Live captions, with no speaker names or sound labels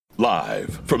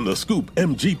Live from the Scoop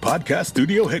MG Podcast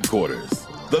Studio headquarters,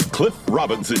 The Cliff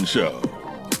Robinson Show.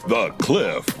 The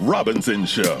Cliff Robinson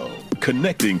Show.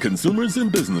 Connecting consumers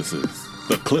and businesses.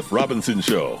 The Cliff Robinson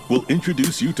Show will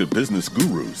introduce you to business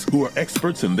gurus who are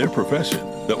experts in their profession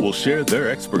that will share their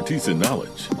expertise and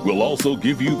knowledge. We'll also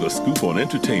give you the scoop on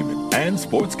entertainment and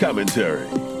sports commentary.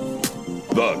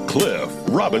 The Cliff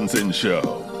Robinson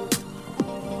Show.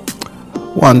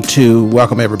 Want to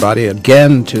welcome everybody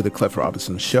again to the Cliff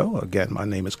Robinson Show. Again, my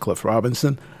name is Cliff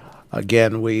Robinson.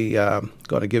 Again, we going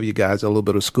to give you guys a little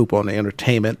bit of scoop on the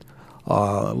entertainment,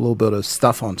 a little bit of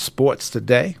stuff on sports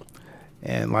today.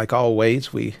 And like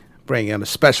always, we bring in a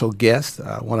special guest,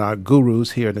 one of our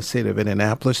gurus here in the city of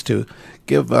Indianapolis, to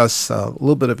give us a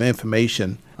little bit of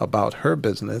information about her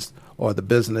business or the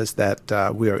business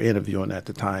that we are interviewing at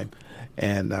the time.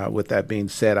 And with that being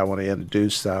said, I want to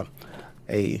introduce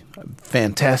a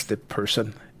fantastic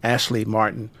person, Ashley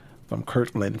Martin from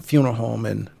Kirkland Funeral Home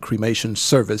and Cremation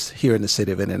Service here in the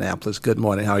city of Indianapolis. Good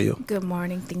morning. How are you? Good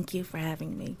morning. Thank you for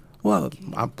having me. Well,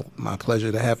 my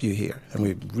pleasure to have you here. And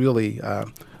we really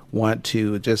want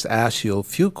to just ask you a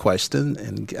few questions,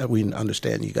 and we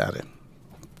understand you got to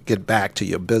get back to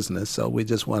your business. So we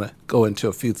just want to go into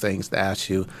a few things to ask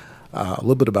you a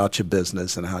little bit about your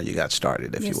business and how you got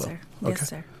started, if you will. Sir. Okay. Yes,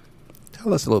 sir.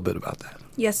 Tell us a little bit about that.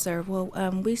 Yes, sir. Well,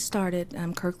 we started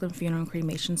Kirkland Funeral and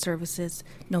Cremation Services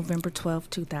November 12,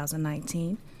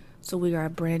 2019. So we are a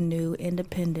brand new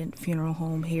independent funeral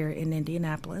home here in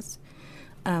Indianapolis.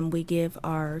 We give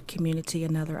our community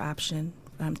another option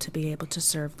to be able to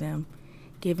serve them,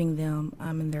 giving them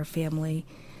and their family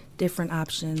different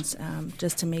options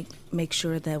just to make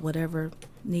sure that whatever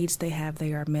needs they have,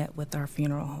 they are met with our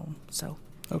funeral home. So.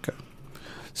 Okay.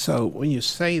 So when you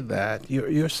say that,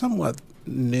 you're somewhat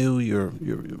new. You're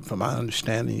from my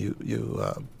understanding,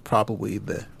 you probably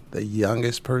the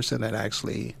youngest person that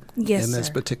actually in this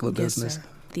particular business. Yes,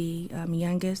 sir. The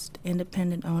youngest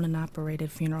independent owned and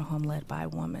operated funeral home led by a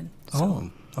woman. So,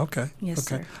 oh, okay.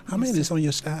 Yes, okay. sir. How many is on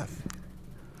your staff?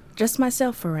 Just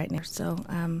myself for right now. So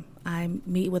I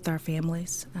meet with our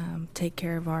families, take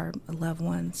care of our loved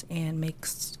ones, and make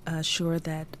sure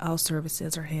that all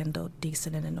services are handled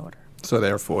decent and in order. So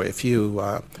therefore, if you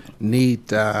need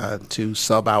to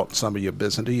sub out some of your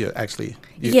business, do you actually?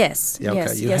 Yes. Yeah, okay.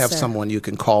 Yes. You yes, have sir. someone you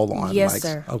can call on. Yes, like,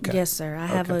 sir. Okay. Yes, sir. I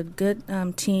have a good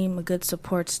team, a good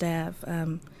support staff,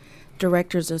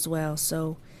 directors as well.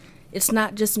 So it's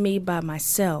not just me by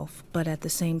myself, but at the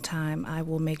same time, I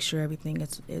will make sure everything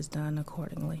is done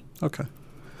accordingly. Okay.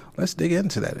 Let's dig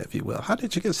into that, if you will. How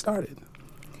did you get started?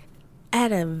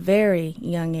 At a very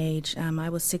young age, I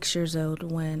was 6 years old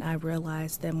when I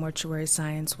realized that mortuary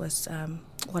science was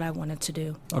what I wanted to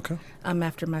do. Okay.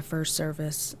 After my first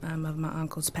service of my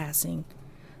uncle's passing.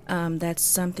 That's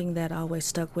something that always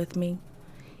stuck with me.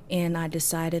 And I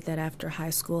decided that after high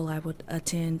school I would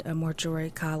attend a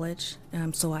mortuary college.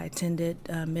 So I attended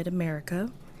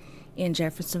Mid-America in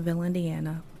Jeffersonville,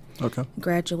 Indiana. Okay.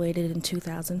 Graduated in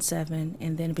 2007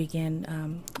 and then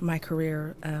began my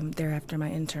career there after my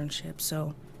internship.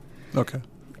 So okay.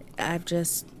 I've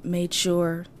just made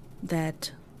sure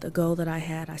that the goal that I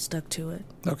had, I stuck to it.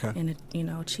 Okay. And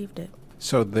achieved it.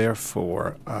 So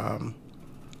therefore,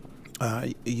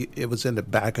 it was in the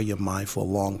back of your mind for a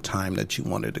long time that you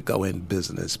wanted to go in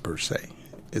business per se.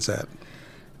 Is that?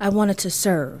 I wanted to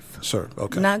serve. Serve,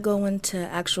 okay. Not go into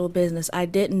actual business. I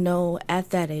didn't know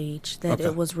at that age that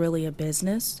it was really a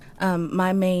business.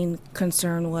 My main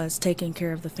concern was taking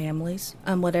care of the families.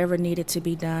 Whatever needed to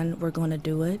be done, we're going to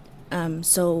do it.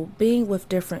 So being with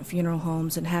different funeral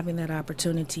homes and having that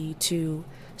opportunity to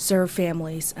serve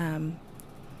families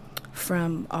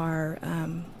from our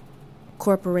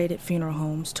corporated funeral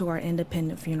homes to our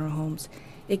independent funeral homes,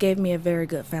 it gave me a very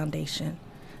good foundation.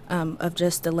 Of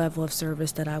just the level of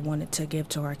service that I wanted to give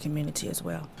to our community as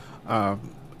well. I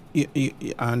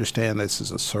understand this is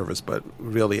a service, but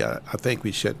really I think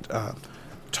we should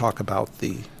talk about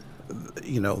the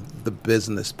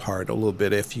business part a little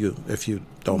bit, if you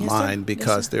don't mind,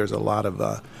 because there's a lot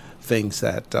of things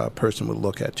that a person would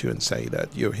look at you and say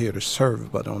that you're here to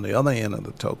serve, but on the other end of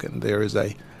the token, there is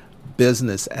a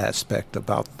business aspect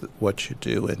about what you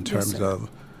do in terms of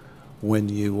when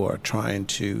you are trying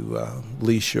to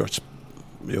lease your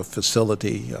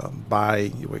facility,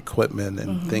 buy your equipment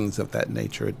and things of that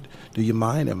nature. Do you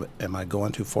mind? Am I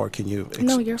going too far? Can you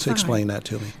explain that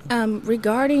to me?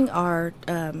 Regarding our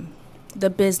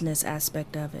the business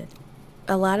aspect of it,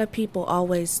 a lot of people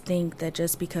always think that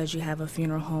just because you have a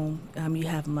funeral home, you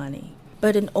have money.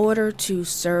 But in order to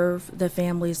serve the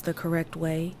families the correct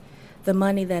way, the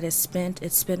money that is spent,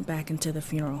 it's spent back into the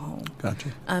funeral home.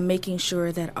 Gotcha. Making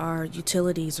sure that our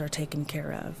utilities are taken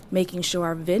care of, making sure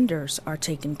our vendors are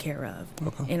taken care of,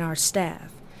 and our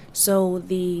staff. So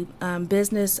the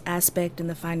business aspect and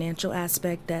the financial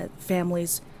aspect that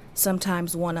families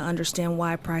sometimes want to understand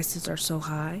why prices are so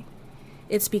high,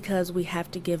 it's because we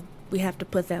have to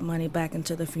put that money back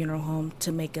into the funeral home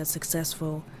to make a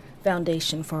successful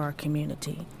foundation for our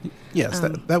community. Yes,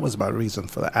 that was my reason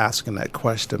for asking that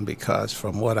question, because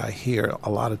from what I hear, a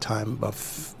lot of time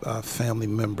family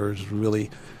members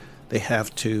really, they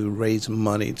have to raise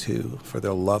money for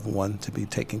their loved one to be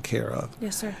taken care of.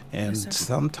 Yes, sir. And yes, sir.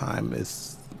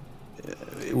 sometimes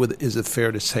is it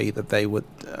fair to say that they would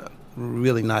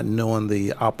really not knowing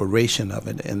the operation of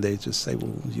it, and they just say,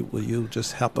 well, will you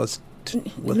just help us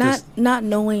with this? Not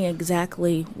knowing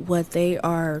exactly what they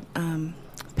are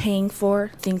paying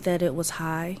for, think that it was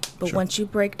high. But Sure. once you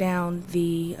break down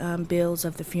the bills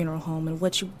of the funeral home, and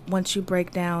once you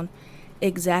break down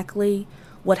exactly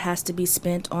what has to be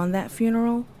spent on that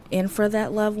funeral and for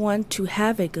that loved one to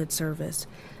have a good service,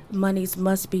 monies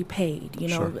must be paid.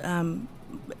 Sure.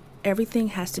 Everything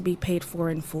has to be paid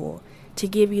for in full to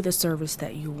give you the service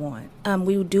that you want.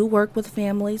 We do work with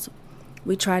families.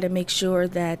 We try to make sure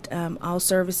that all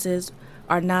services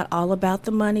are not all about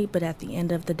the money, but at the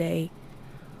end of the day,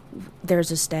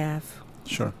 there's a staff.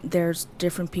 Sure. There's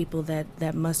different people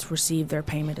that must receive their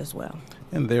payment as well.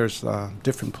 And there's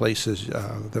different places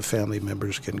the family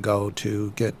members can go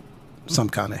to get some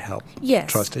kind of help.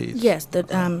 Yes. Trustees. Yes.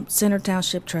 The Center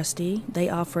Township trustee, they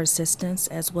offer assistance,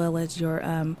 as well as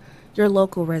your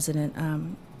local resident,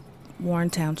 Warren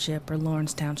Township or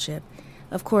Lawrence Township.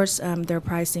 Of course, their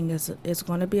pricing is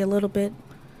going to be a little bit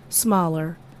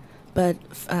smaller, but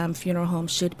funeral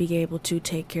homes should be able to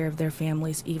take care of their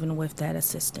families even with that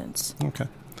assistance. Okay.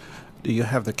 Do you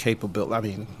have the capability? I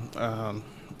mean,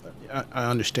 I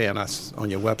understand on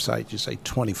your website you say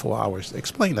 24 hours.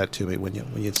 Explain that to me when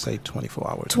you say 24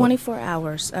 hours. 24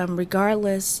 hours.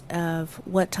 Regardless of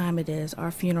what time it is,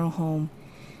 our funeral home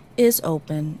is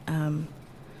open.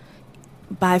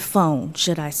 By phone,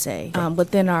 should I say.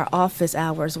 Within our office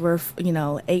hours, we're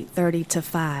 8:30 to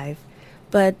 5.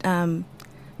 But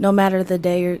no matter the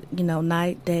day or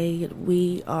night, day,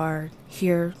 we are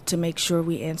here to make sure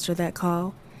we answer that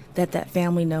call, that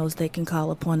family knows they can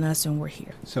call upon us and we're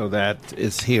here. So that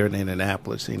is here in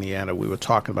Indianapolis, Indiana. We were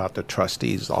talking about the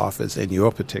trustee's office in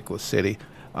your particular city.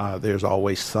 There's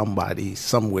always somebody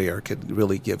somewhere could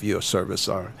really give you a service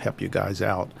or help you guys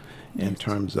out in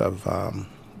terms of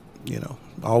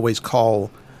always call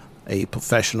a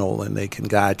professional and they can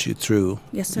guide you through.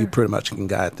 Yes, sir. You pretty much can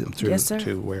guide them through Yes, sir.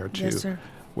 to where to Yes, sir.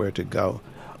 where to go.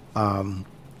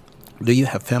 Do you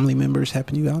have family members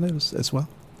helping you out as well?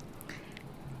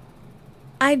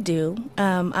 I do.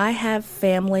 I have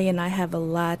family, and I have a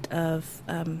lot of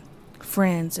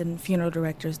friends and funeral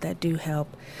directors that do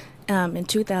help. In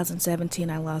 2017,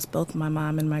 I lost both my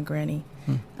mom and my granny,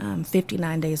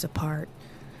 59 days apart.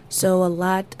 So a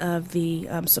lot of the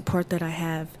support that I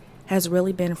have has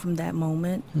really been from that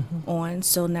moment on.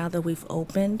 So now that we've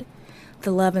opened,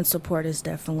 the love and support is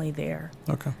definitely there.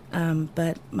 Okay.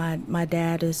 But my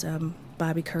dad is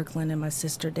Bobby Kirkland, and my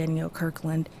sister Danielle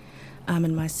Kirkland,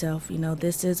 and myself.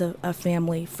 This is a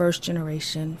family, first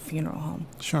generation funeral home.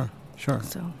 Sure.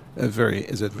 So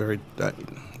Is it very?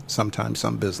 Sometimes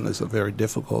some business are very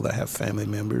difficult to have family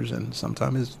members, and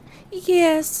sometimes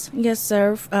Yes,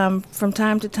 sir. From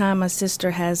time to time, my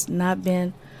sister has not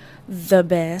been the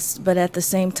best, but at the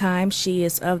same time, she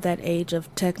is of that age of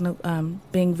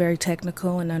being very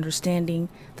technical and understanding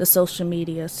the social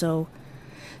media. So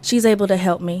she's able to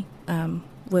help me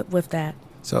with that.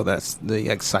 So that's the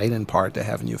exciting part, to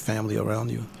having your family around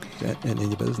you and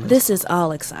in your business. This is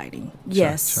all exciting.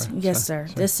 Yes, Sure. sir.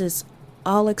 This is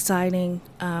all exciting.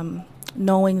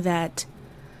 Knowing that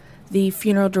the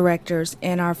funeral directors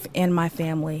and my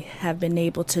family have been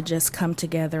able to just come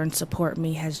together and support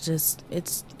me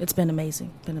it's been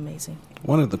amazing.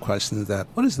 One of the questions is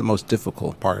what is the most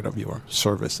difficult part of your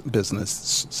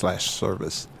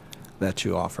business/service that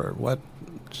you offer? What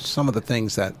some of the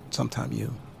things that sometimes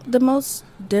you... The most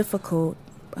difficult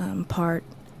part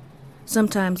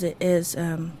sometimes it is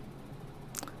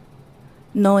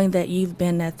knowing that you've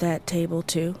been at that table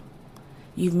too.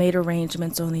 You've made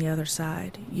arrangements on the other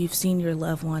side. You've seen your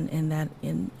loved one in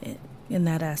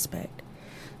that aspect.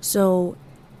 So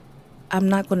I'm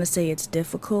not going to say it's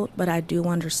difficult, but I do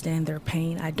understand their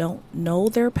pain. I don't know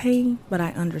their pain, but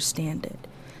I understand it.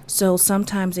 So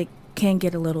sometimes it can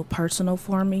get a little personal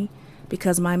for me,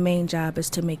 because my main job is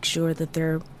to make sure that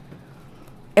they're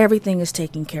everything is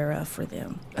taken care of for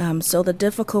them. So the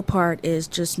difficult part is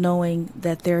just knowing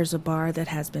that there's a bar that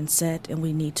has been set and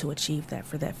we need to achieve that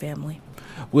for that family.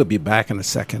 We'll be back in a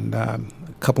second. A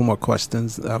couple more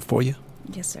questions for you.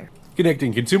 Yes, sir.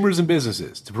 Connecting consumers and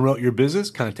businesses. To promote your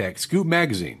business, contact Scoop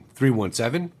Magazine,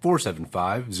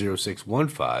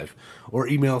 317-475-0615, or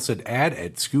email us at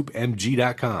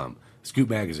ad@scoopmg.com. Scoop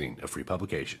Magazine, a free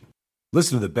publication.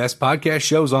 Listen to the best podcast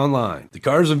shows online. The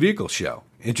Cars and Vehicles Show,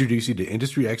 introduce you to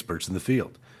industry experts in the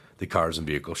field. The Cars and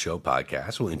Vehicles Show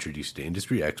podcast will introduce you to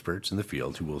industry experts in the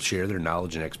field who will share their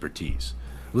knowledge and expertise.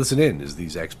 Listen in as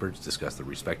these experts discuss their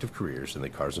respective careers in the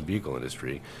cars and vehicle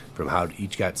industry, from how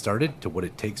each got started to what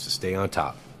it takes to stay on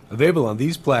top. Available on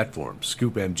these platforms: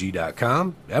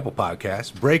 ScoopMG.com, Apple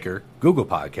Podcasts, Breaker, Google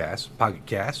Podcasts, Pocket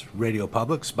Casts, Radio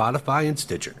Public, Spotify, and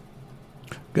Stitcher.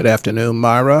 Good afternoon,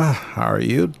 Myra. How are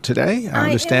you today? I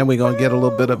understand we're going to get a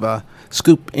little bit of a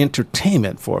Scoop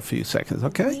entertainment for a few seconds,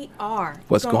 okay? We are.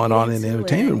 What's going on in the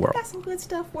entertainment world? We got some good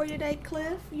stuff for you today,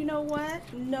 Cliff. You know what?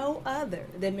 No other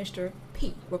than Mr.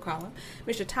 P, we'll call him.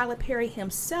 Mr. Tyler Perry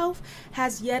himself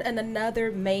has yet another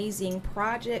amazing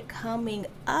project coming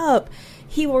up.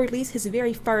 He will release his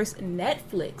very first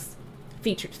Netflix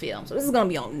featured film. So this is going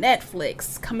to be on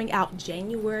Netflix, coming out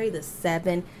January the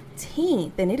 7th.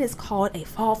 And it is called A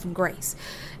Fall from Grace,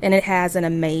 and it has an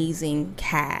amazing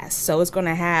cast. So it's going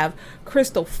to have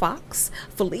Crystal Fox,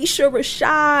 Felicia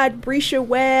Rashad, Brescia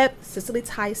Webb, Cicely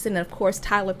Tyson, and of course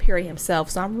Tyler Perry himself.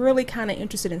 So I'm really kind of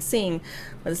interested in seeing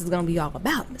what this is going to be all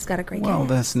about. It's got a great cast.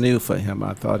 That's new for him.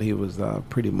 I thought he was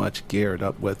pretty much geared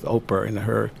up with Oprah and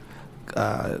her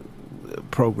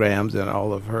programs and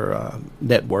all of her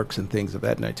networks and things of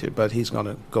that nature, but he's going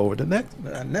to go over to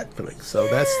Netflix, so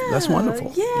that's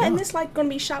wonderful. Yeah, and it's like going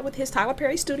to be shot with his Tyler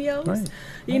Perry Studios, right.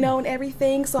 You know, and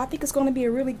everything. So I think it's going to be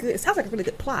it sounds like a really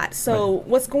good plot. So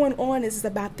what's going on is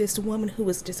about this woman who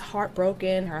is just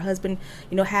heartbroken. Her husband,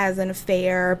 has an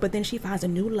affair, but then she finds a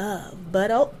new love.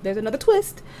 But there's another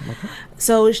twist. Okay.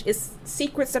 So it's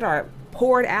secrets that are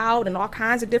poured out and all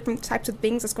kinds of different types of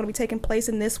things that's going to be taking place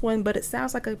in this one, but it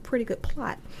sounds like a pretty good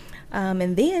plot.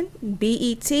 And then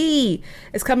BET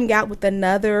is coming out with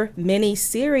another mini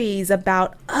series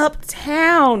about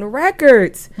Uptown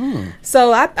Records.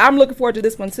 So I'm looking forward to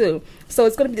this one too. So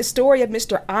it's going to be the story of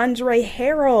Mr. Andre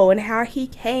Harrell and how he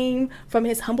came from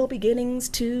his humble beginnings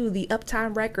to the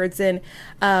Uptown Records. And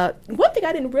one thing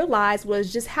I didn't realize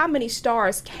was just how many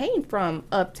stars came from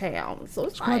Uptown. So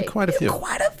it's quite a few.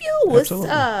 Quite a few. Absolutely.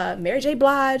 It's Mary J.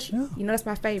 Blige. Yeah. That's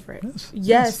my favorite.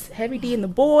 Yes. Heavy D and the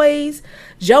Boys.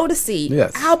 Jodeci.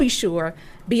 Yes. I'll be sure.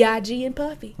 B.I.G. and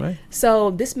Puffy. Right.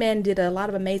 So this man did a lot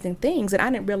of amazing things, and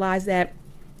I didn't realize that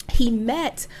he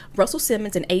met Russell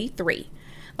Simmons in '83.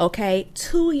 Okay,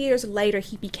 2 years later,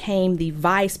 he became the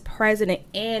vice president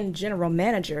and general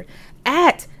manager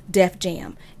at Def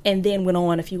Jam, and then went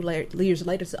on a few years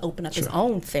later to open up his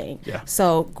own thing. Yeah.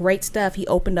 So great stuff. He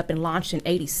opened up and launched in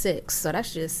 '86. So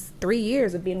that's just 3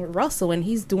 years of being with Russell, and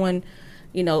he's doing,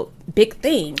 big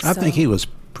things. I think he was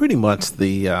pretty much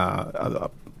the.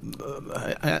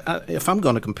 If I'm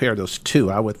going to compare those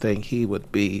two, I would think he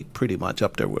would be pretty much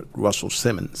up there with Russell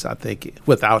Simmons. I think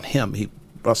without him,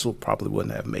 Russell probably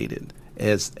wouldn't have made it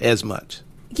as much.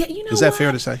 Yeah, Is that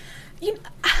fair to say?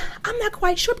 I'm not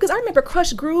quite sure, because I remember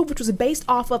Crush Groove, which was based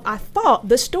off of, I thought,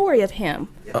 the story of him.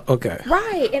 Okay.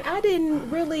 Right, and I didn't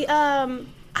really,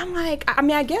 I'm like,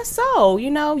 I guess so.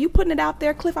 You putting it out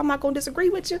there, Cliff, I'm not going to disagree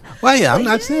with you. Well, yeah, I'm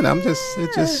not saying.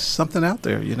 It's just something out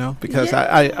there, because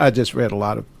I just read a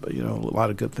lot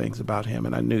of good things about him,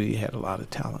 and I knew he had a lot of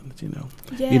talent,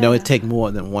 Yeah. It take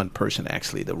more than one person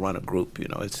actually to run a group,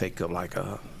 it take like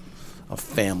a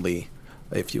family,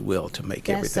 if you will, to make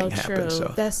everything happen.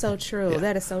 So that's so true. Yeah.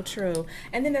 That is so true.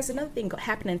 And then there's another thing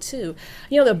happening too.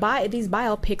 These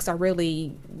biopics are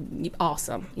really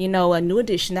awesome. A New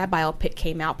Edition, that biopic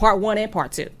came out, part 1 and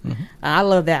part 2. Mm-hmm. I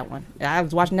love that one. I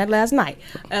was watching that last night.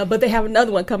 But they have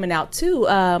another one coming out too.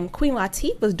 Queen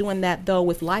Latifah was doing that though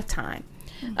with Lifetime.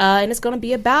 And it's going to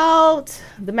be about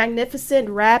the magnificent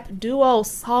rap duo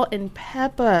Salt and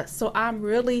Pepper. So I'm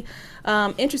really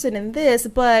interested in this.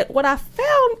 But what I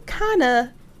found kind of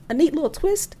a neat little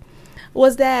twist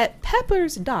was that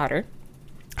Pepper's daughter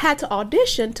had to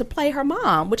audition to play her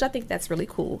mom, which I think that's really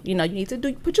cool. You need to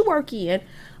put your work in,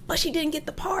 but she didn't get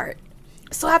the part.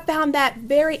 So I found that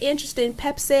very interesting.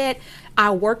 Pep said,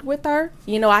 I worked with her.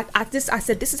 I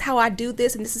said, this is how I do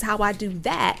this and this is how I do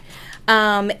that.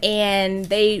 And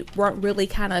they weren't really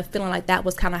kind of feeling like that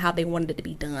was kind of how they wanted it to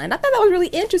be done. I thought that was really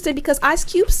interesting because Ice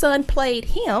Cube's son played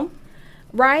him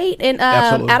right? And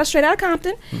straight out of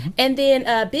Compton. And then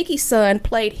Biggie's son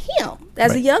played him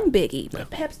as a young Biggie. But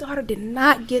Pep's daughter did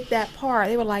not get that part.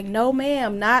 They were like, no,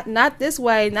 ma'am, not this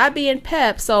way, not being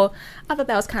Pep. So I thought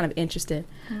that was kind of interesting.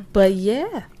 But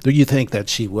yeah. Do you think that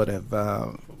she would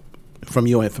have, from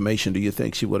your information, do you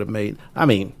think she would have made, I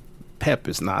mean, Pep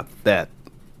is not that,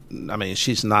 I mean,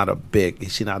 she's not a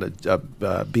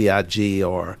B.I.G.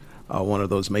 or one of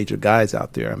those major guys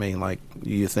out there. I mean, like, do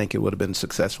you think it would have been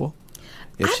successful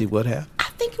if she would have? I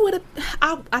think it would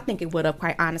have. I think it would have,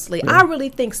 quite honestly. Yeah. I really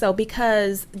think so,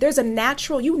 because there's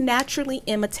you naturally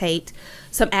imitate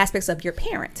some aspects of your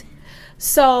parent.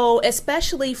 So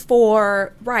especially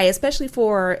for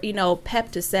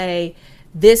Pep to say,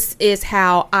 this is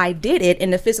how I did it,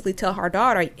 and to physically tell her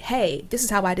daughter, hey, this is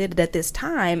how I did it at this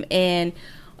time. And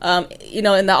in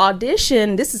the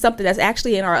audition, this is something that's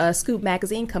actually in our Scoop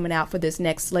magazine coming out for this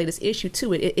latest issue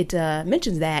too. It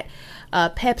mentions that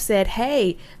Pep said,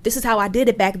 hey, this is how I did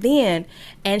it back then.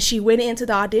 And she went into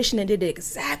the audition and did it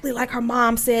exactly like her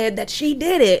mom said that she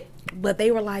did it. But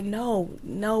they were like, no,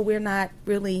 we're not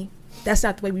really, that's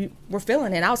not the way we were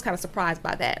feeling it. And I was kind of surprised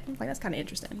by that. I was like, that's kind of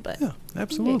interesting. But yeah,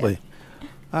 absolutely.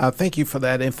 Yeah. Thank you for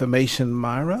that information,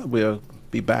 Myra. We'll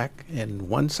be back in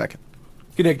 1 second.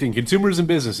 Connecting consumers and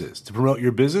businesses. To promote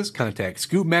your business, contact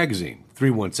Scoop Magazine,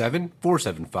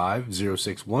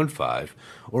 317-475-0615,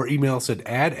 or email us at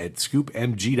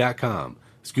ad@scoopmg.com.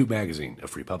 Scoop Magazine, a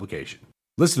free publication.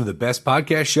 Listen to the best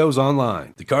podcast shows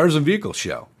online. The Cars and Vehicles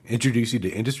Show, introduce you to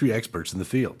industry experts in the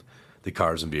field. The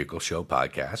Cars and Vehicles Show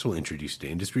podcast will introduce you to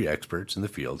industry experts in the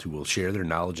field who will share their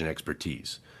knowledge and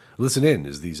expertise. Listen in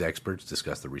as these experts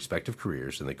discuss their respective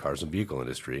careers in the cars and vehicle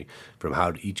industry, from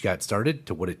how each got started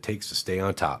to what it takes to stay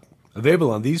on top.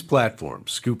 Available on these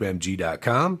platforms: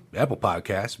 ScoopMG.com, Apple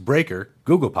Podcasts, Breaker,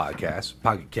 Google Podcasts,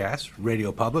 Pocket Casts,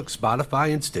 Radio Public,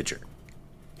 Spotify, and Stitcher.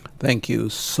 Thank you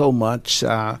so much,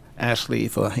 Ashley,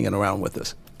 for hanging around with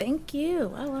us. Thank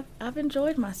you. I've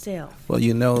enjoyed myself. Well,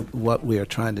 you know what we are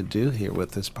trying to do here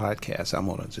with this podcast. I'm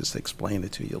going to just explain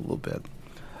it to you a little bit.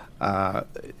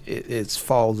 It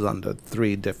falls under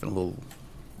three different little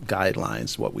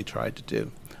guidelines, what we try to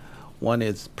do. One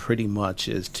is pretty much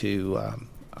is to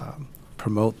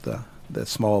promote the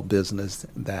small business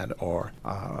that are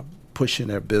pushing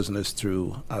their business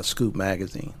through Scoop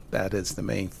Magazine. That is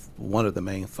one of the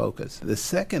main focus. The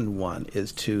second one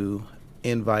is to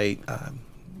invite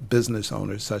business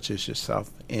owners such as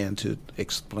yourself and to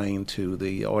explain to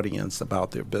the audience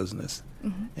about their business.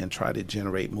 Mm-hmm. And try to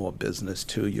generate more business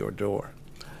to your door.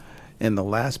 And the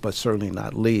last but certainly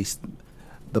not least,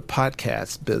 the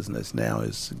podcast business now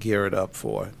is geared up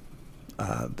for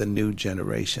the new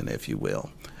generation, if you will.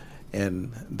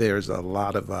 And there's a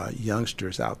lot of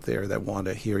youngsters out there that want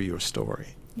to hear your story.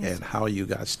 Yes. And how you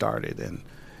got started, and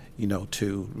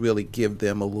to really give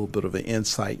them a little bit of an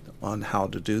insight on how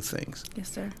to do things. Yes,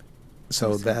 sir.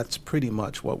 So that's pretty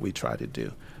much what we try to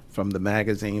do. From the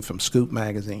magazine, from Scoop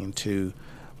Magazine, to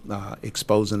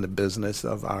exposing the business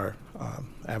of our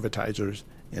advertisers,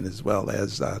 and as well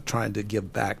as trying to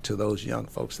give back to those young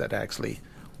folks that actually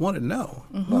want to know.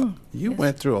 Mm-hmm. Look, you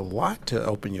went through a lot to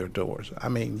open your doors. I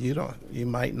mean, you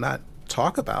might not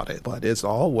talk about it, but it's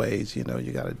always, you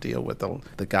got to deal with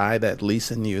the guy that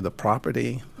leasing you the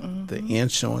property, mm-hmm. the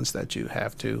insurance that you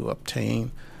have to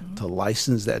obtain, mm-hmm. the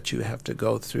license that you have to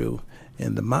go through,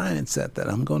 and the mindset that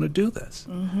I'm going to do this.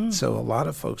 Mm-hmm. So a lot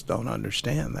of folks don't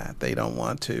understand that. They don't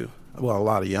want to. Well, a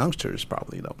lot of youngsters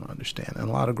probably don't understand, and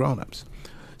a lot of grown-ups.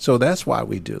 So that's why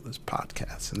we do this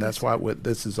podcast, and that's why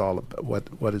this is all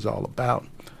about, what is all about.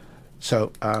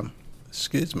 So,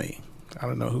 excuse me, I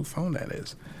don't know who phone that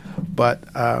is, but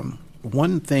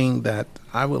one thing that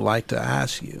I would like to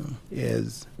ask you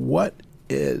is what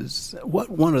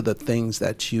one of the things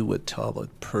that you would tell a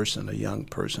young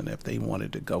person, if they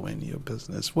wanted to go into your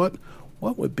business? What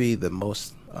would be the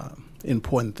most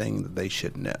important thing that they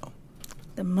should know?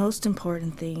 The most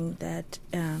important thing that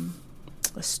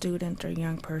a student or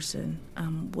young person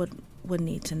would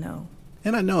need to know.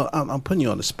 And I know I'm putting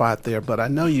you on the spot there, but I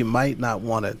know you might not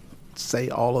want to say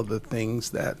all of the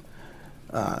things that.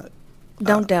 Do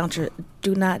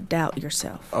not doubt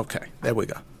yourself. Okay, there we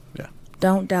go. Yeah.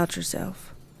 Don't doubt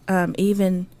yourself.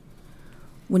 Even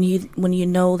when you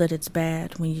know that it's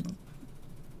bad, when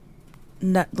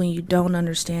you don't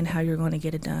understand how you're going to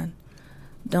get it done,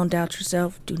 don't doubt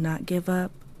yourself. Do not give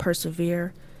up.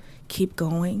 Persevere. Keep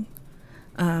going.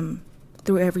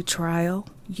 Through every trial,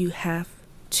 you have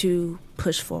to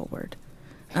push forward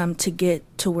to get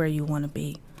to where you want to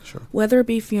be. Sure. Whether it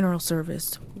be funeral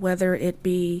service, whether it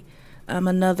be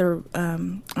another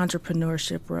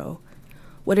entrepreneurship role,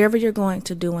 whatever you're going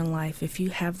to do in life, if you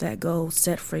have that goal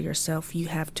set for yourself, you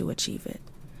have to achieve it.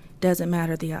 Doesn't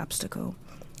matter the obstacle.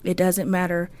 It doesn't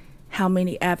matter how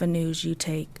many avenues you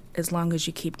take, as long as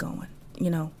you keep going.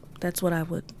 That's what I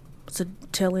would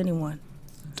tell anyone.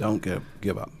 Don't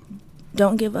give up.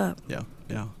 Don't give up. Yeah.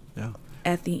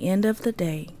 At the end of the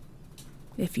day,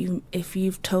 if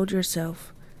you've told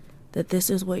yourself that this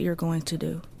is what you're going to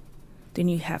do, then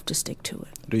you have to stick to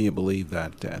it. Do you believe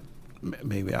that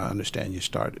maybe I understand you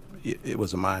started, it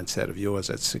was a mindset of yours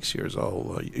at 6 years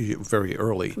old, very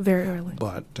early. Very early.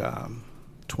 But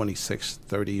 26,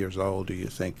 30 years old, do you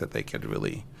think that they could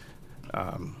really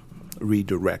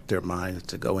redirect their minds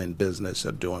to go in business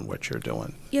or doing what you're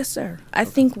doing? Yes, sir. I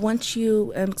think once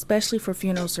you, especially for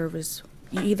funeral service,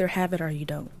 you either have it or you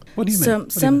don't. What do you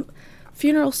mean?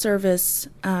 Funeral service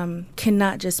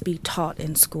cannot just be taught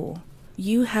in school.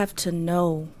 You have to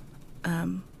know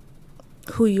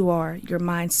who you are, your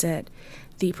mindset,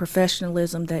 the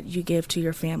professionalism that you give to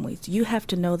your families. You have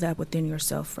to know that within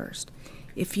yourself first.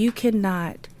 If you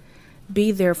cannot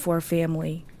be there for a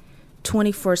family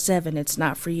 24/7, it's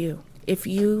not for you. If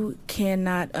you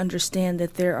cannot understand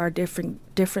that there are different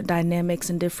dynamics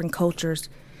and different cultures,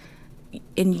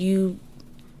 and you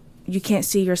can't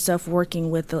see yourself working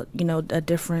with a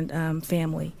different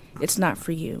family, it's not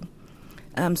for you.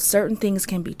 Certain things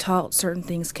can be taught, certain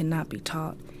things cannot be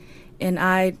taught, and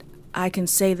I can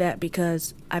say that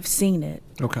because I've seen it.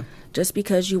 Okay. Just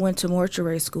because you went to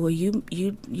mortuary school, you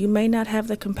may not have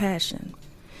the compassion,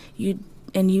 you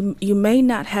may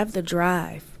not have the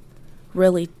drive,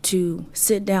 really, to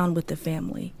sit down with the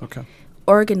family, okay,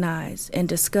 organize and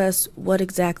discuss what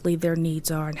exactly their needs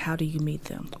are and how do you meet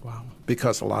them. Wow.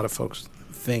 Because a lot of folks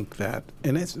think that,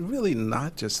 and it's really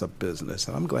not just a business.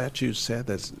 And I'm glad you said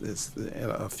that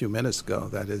a few minutes ago,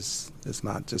 that it's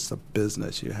not just a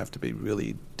business. You have to be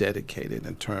really dedicated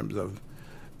in terms of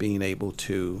being able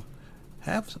to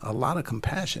have a lot of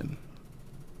compassion.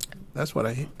 That's what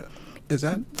I hear. Is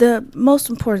that? The most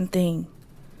important thing,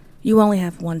 you only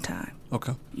have one time.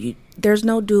 Okay. There's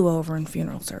no do-over in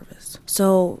funeral service.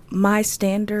 So my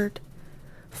standard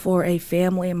for a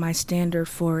family and my standard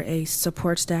for a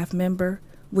support staff member,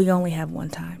 we only have one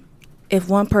time. If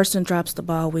one person drops the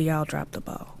ball, we all drop the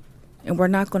ball. And we're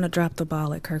not going to drop the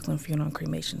ball at Kirkland Funeral and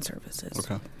Cremation Services.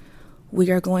 Okay. We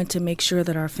are going to make sure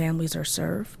that our families are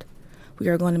served. We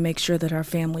are going to make sure that our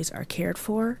families are cared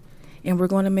for. And we're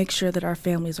going to make sure that our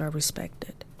families are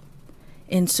respected.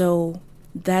 And so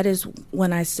that is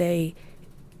when I say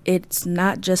it's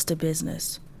not just a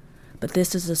business, but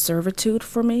this is a servitude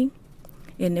for me,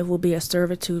 and it will be a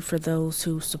servitude for those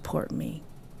who support me.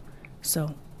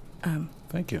 So,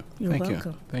 thank you. You're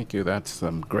welcome. Thank you. That's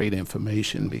some great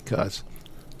information because,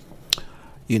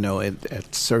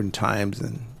 at certain times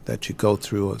and that you go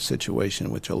through a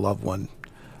situation with your loved one,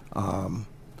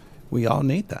 we all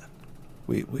need that.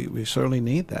 We certainly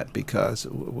need that because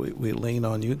we lean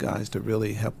on you guys to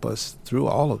really help us through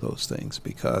all of those things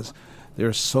because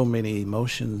there's so many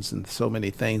emotions and so many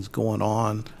things going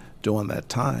on during that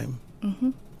time.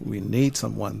 Mm-hmm. We need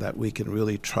someone that we can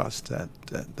really trust that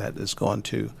is going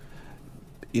to,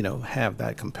 have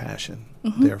that compassion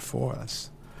there for us.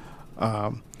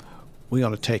 We're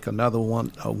going to take another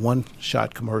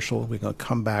one-shot commercial. We're going to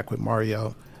come back with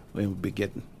Mario. We'll be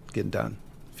getting done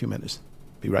in a few minutes.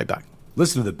 Be right back.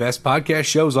 Listen to the best podcast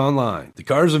shows online. The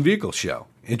Cars and Vehicles Show,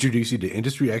 introduce you to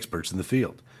industry experts in the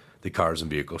field. The Cars and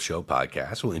Vehicles Show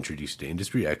podcast will introduce you to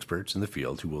industry experts in the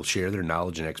field who will share their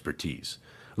knowledge and expertise.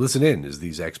 Listen in as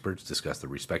these experts discuss their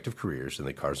respective careers in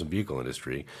the cars and vehicle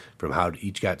industry, from how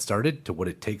each got started to what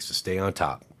it takes to stay on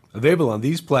top. Available on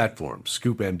these platforms: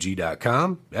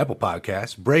 ScoopMG.com, Apple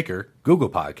Podcasts, Breaker, Google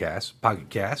Podcasts, Pocket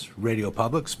Casts, Radio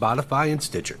Public, Spotify, and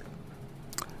Stitcher.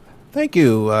 Thank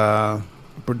you,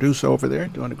 producer over there,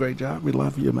 doing a great job. We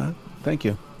love you, man. Thank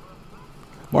you.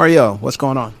 Mario, what's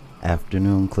going on?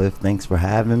 Afternoon, Cliff. Thanks for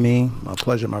having me. My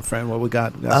pleasure, my friend. What we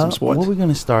got? We got some sports? Well, we're going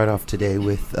to start off today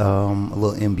with a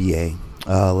little NBA.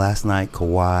 Last night,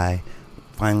 Kawhi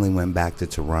finally went back to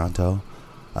Toronto.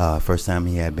 First time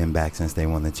he had been back since they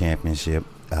won the championship.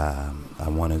 I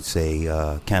want to say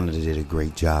Canada did a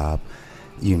great job.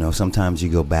 Sometimes you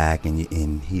go back and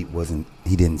he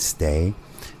didn't stay.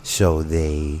 So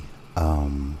they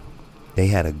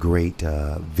had a great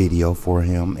video for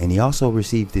him, and he also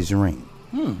received his ring.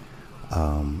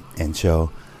 And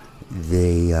so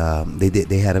they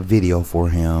had a video for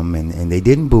him, and they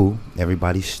didn't boo.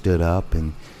 Everybody stood up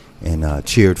and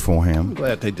cheered for him. I'm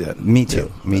glad they did. Me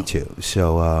too. Yeah. Me too.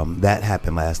 So that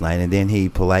happened last night, and then he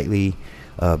politely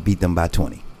beat them by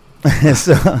 20.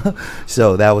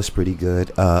 so that was pretty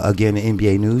good. Again, in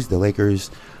NBA news, the Lakers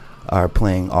are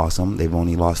playing awesome. They've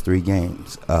only lost 3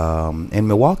 games. And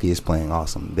Milwaukee is playing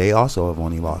awesome. They also have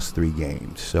only lost 3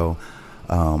 games. So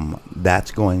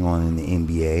that's going on in the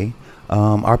NBA.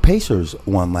 Our Pacers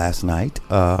won last night.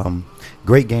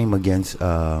 Great game against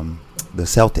the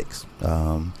Celtics.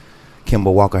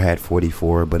 Kemba Walker had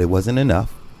 44, but it wasn't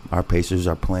enough. Our Pacers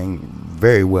are playing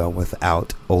very well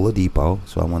without Oladipo,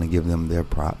 so I want to give them their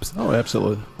props. Oh,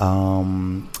 absolutely.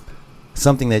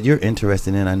 Something that you're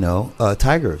interested in, I know,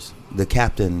 Tigers, the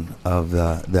captain of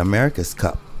the America's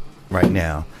Cup right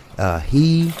now.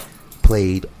 He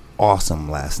played awesome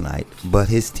last night, but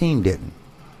his team didn't.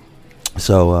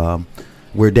 So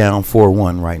we're down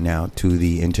 4-1 right now to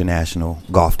the international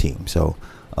golf team. So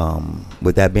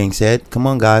with that being said, come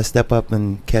on, guys, step up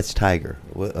and catch Tiger.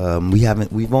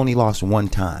 We've only lost 1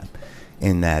 time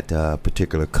in that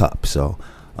particular cup. So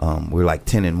we're like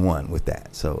 10-1 with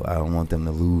that. So I don't want them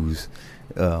to lose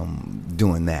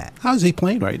doing that. How's he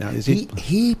playing right now? Is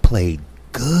he played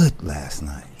good last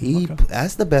night.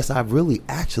 That's the best I've really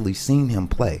actually seen him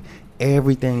play.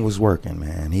 Everything was working,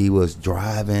 man. He was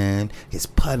driving. His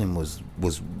putting was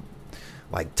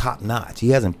like top notch. He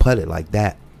hasn't putted like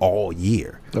that all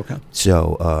year. Okay.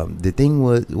 So the thing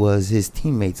was his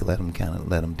teammates let him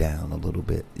down a little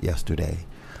bit yesterday.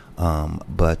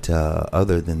 But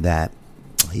other than that,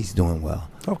 he's doing well.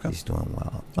 Okay. He's doing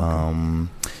well.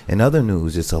 In other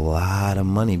news, it's a lot of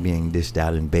money being dished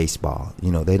out in baseball.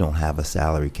 You know, they don't have a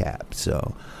salary cap.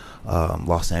 So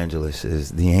Los Angeles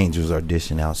the Angels are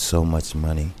dishing out so much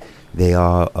money. They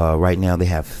are right now they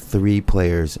have 3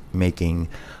 players making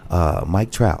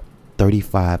Mike Trout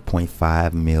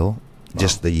 $35.5 million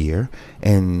just the year,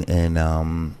 and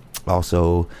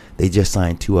also they just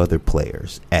signed 2 other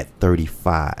players at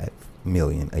 $35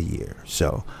 million a year.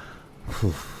 So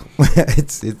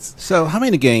it's so how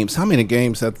many games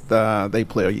that they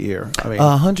play a year? I mean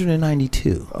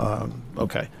 192.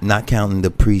 Okay, not counting the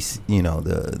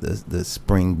the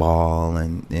spring ball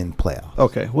and playoffs.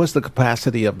 Okay, what's the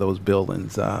capacity of those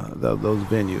buildings, those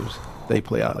venues they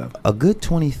play out of? A good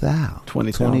 20,000.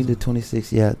 20 to 26,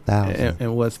 thousand.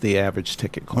 And what's the average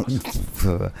ticket cost?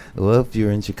 Well, if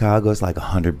you're in Chicago, it's like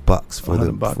 $100 for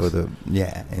 $100. for the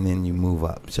and then you move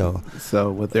up. So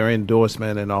with their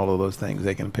endorsement and all of those things,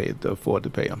 they can afford to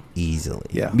pay them easily.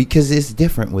 Yeah, because it's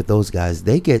different with those guys.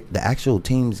 They get the actual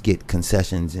teams get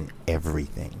concessions and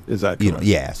everything. Is that correct?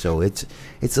 Yeah. So it's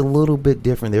a little bit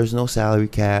different. There's no salary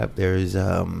cap. There's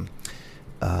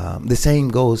the same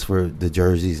goes for the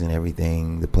jerseys and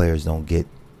everything. The players don't get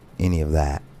any of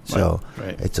that. So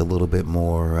right. It's a little bit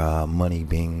more money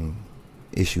being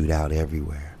issued out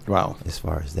everywhere. Wow. As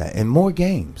far as that. And more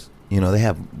games. They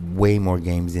have way more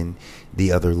games in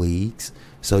the other leagues.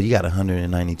 So you got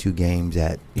 192 games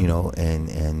at,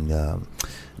 and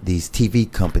these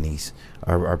TV companies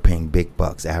are paying big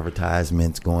bucks.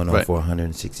 Advertisements going on for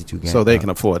 162 games. So they can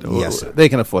afford it. Yes, sir. They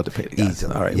can afford to pay the guys.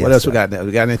 Easily. All right. Yes, what else sir. we got now?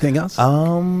 We got anything else?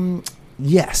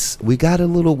 Yes. We got a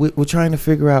little. We're trying to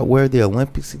figure out where the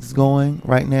Olympics is going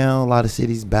right now. A lot of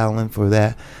cities battling for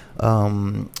that.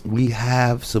 We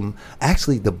have some.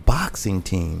 Actually, the boxing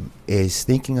team is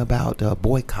thinking about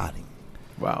boycotting.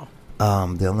 Wow.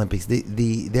 The Olympics.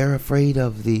 They're afraid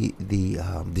of the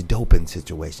doping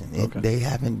situation. They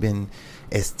haven't been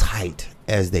as tight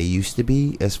as they used to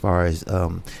be as far as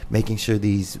making sure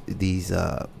these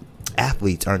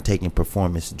athletes aren't taking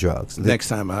performance drugs. Next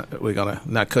time we're gonna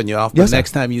not cutting you off, but yes,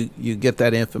 next time you get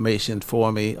that information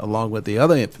for me along with the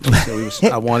other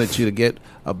information I wanted you to get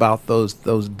about those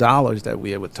dollars that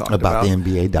we were talking about the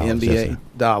NBA dollars. The NBA yes,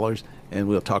 dollars. And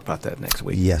we'll talk about that next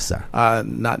week. Yes, sir.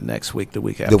 Not next week, the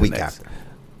week after. The week next. after.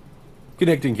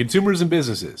 Connecting consumers and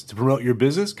businesses. To promote your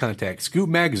business, contact Scoop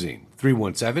Magazine,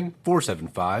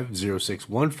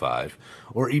 317-475-0615,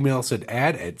 or email us at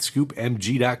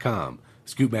ad@scoopmg.com.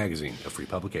 Scoop Magazine, a free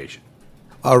publication.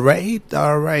 All right.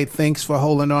 Thanks for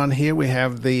holding on here. We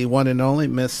have the one and only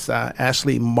Miss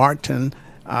Ashley Martin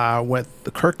with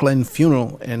the Kirkland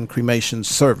Funeral and Cremation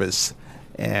Service.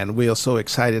 And we are so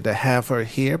excited to have her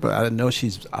here, but I know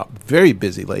she's a very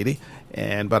busy lady,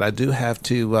 but I do have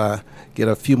to get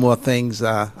a few more things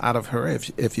out of her,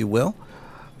 if you will.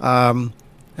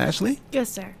 Ashley? Yes,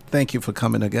 sir. Thank you for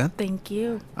coming again. Thank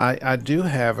you. I do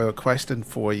have a question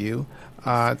for you.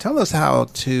 Tell us how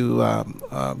to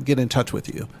get in touch with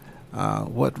you.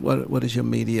 What is your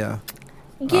media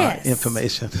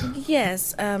information?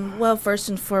 Yes. Well, first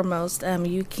and foremost,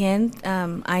 you can.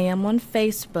 I am on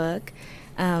Facebook.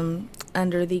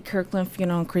 Under the Kirkland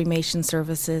Funeral and Cremation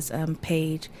Services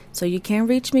page. So you can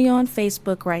reach me on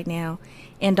Facebook right now.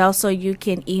 And also you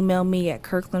can email me at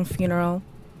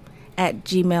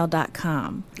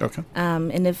 @gmail.com. Okay.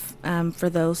 And if for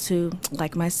those who,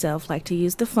 like myself, like to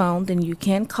use the phone, then you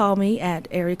can call me at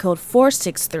area code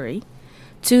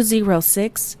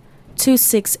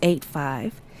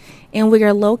 463-206-2685. And we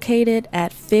are located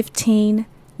at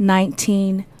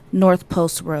 1519 North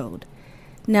Post Road.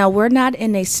 Now, we're not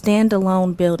in a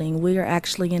standalone building. We are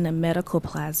actually in a medical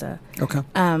plaza. Okay.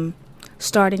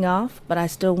 Starting off, but I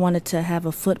still wanted to have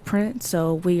a footprint,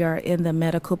 so we are in the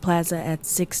medical plaza at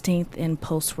 16th and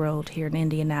Post Road here in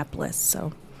Indianapolis.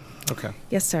 So, Okay.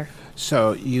 yes, sir.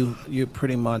 So you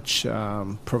pretty much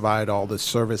provide all the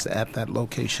service at that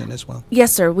location as well?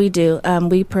 Yes, sir, we do.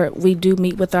 We do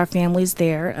meet with our families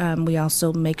there. We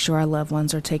also make sure our loved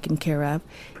ones are taken care of.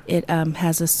 It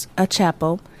has a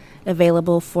chapel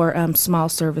available for small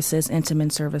services,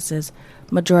 intimate services.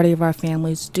 Majority of our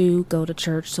families do go to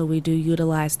church, so we do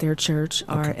utilize their church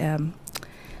or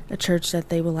a church that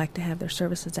they would like to have their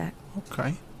services at.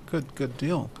 Okay. Good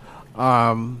deal.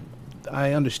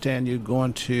 I understand you're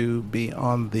going to be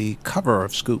on the cover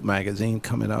of Scoop magazine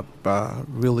coming up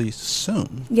really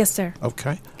soon. Yes, sir.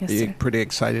 Okay. Yes, Are you sir. pretty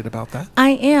excited about that? I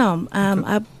am.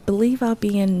 I believe I'll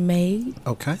be in May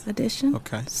Okay. edition.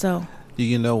 Okay. So, Do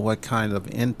you know what kind of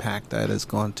impact that is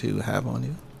going to have on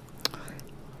you?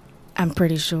 I'm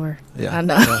pretty sure. Yeah. I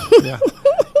know.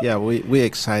 Yeah, we're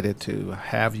excited to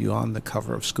have you on the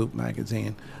cover of Scoop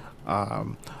magazine.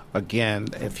 Again,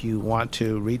 if you want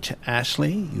to reach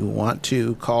Ashley, you want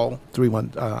to call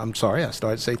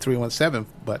 317,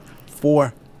 but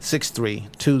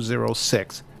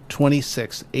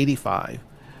 463-206-2685.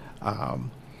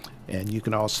 And you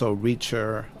can also reach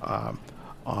her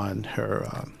on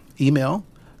her email,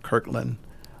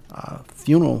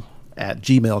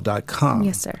 kirklandfuneral@gmail.com.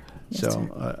 Yes, sir. Yes, So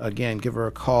sir. again, give her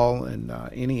a call, and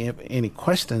any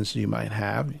questions you might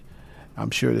have,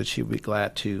 I'm sure that she'll be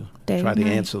glad to Day try or to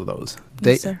night. answer those.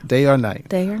 Yes, sir. Day or night.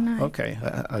 Day or night. Okay.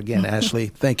 Again, Ashley,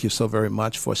 thank you so very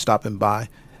much for stopping by,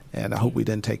 and I hope we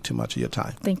didn't take too much of your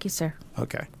time. Thank you, sir.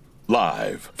 Okay.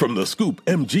 Live from the Scoop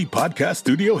MG Podcast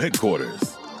Studio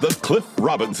headquarters, The Cliff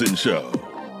Robinson Show.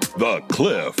 The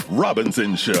Cliff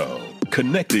Robinson Show.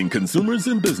 Connecting consumers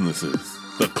and businesses.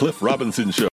 The Cliff Robinson Show.